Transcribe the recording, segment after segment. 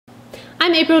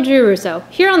I'm April Giarrusso,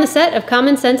 here on the set of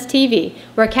Common Sense TV,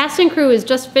 where cast and crew is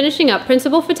just finishing up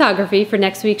principal photography for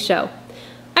next week's show.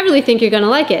 I really think you're going to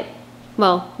like it.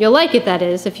 Well, you'll like it, that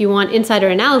is, if you want insider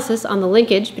analysis on the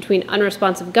linkage between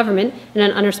unresponsive government and an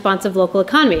unresponsive local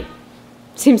economy.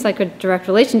 Seems like a direct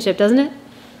relationship, doesn't it?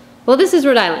 Well, this is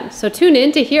Rhode Island, so tune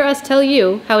in to hear us tell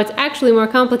you how it's actually more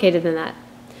complicated than that.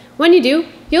 When you do,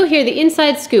 you'll hear the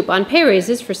inside scoop on pay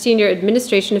raises for senior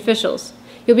administration officials.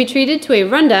 You'll be treated to a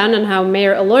rundown on how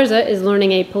Mayor Elorza is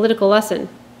learning a political lesson,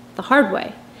 the hard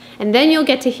way. And then you'll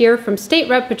get to hear from State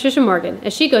Rep Patricia Morgan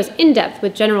as she goes in-depth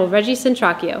with General Reggie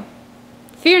Centracchio.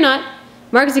 Fear not,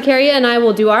 Mark Zaccaria and I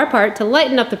will do our part to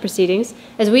lighten up the proceedings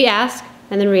as we ask,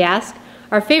 and then re-ask,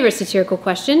 our favorite satirical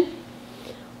question: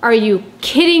 are you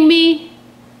kidding me?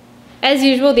 As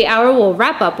usual, the hour will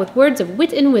wrap up with words of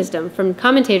wit and wisdom from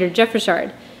commentator Jeff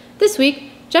Richard. This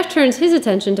week, Jeff turns his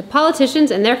attention to politicians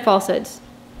and their falsehoods.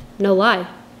 No lie.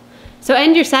 So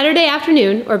end your Saturday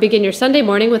afternoon or begin your Sunday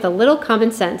morning with a little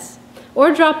common sense.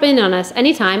 Or drop in on us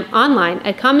anytime online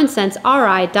at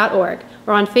commonsenseri.org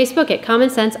or on Facebook at Common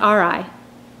Sense RI.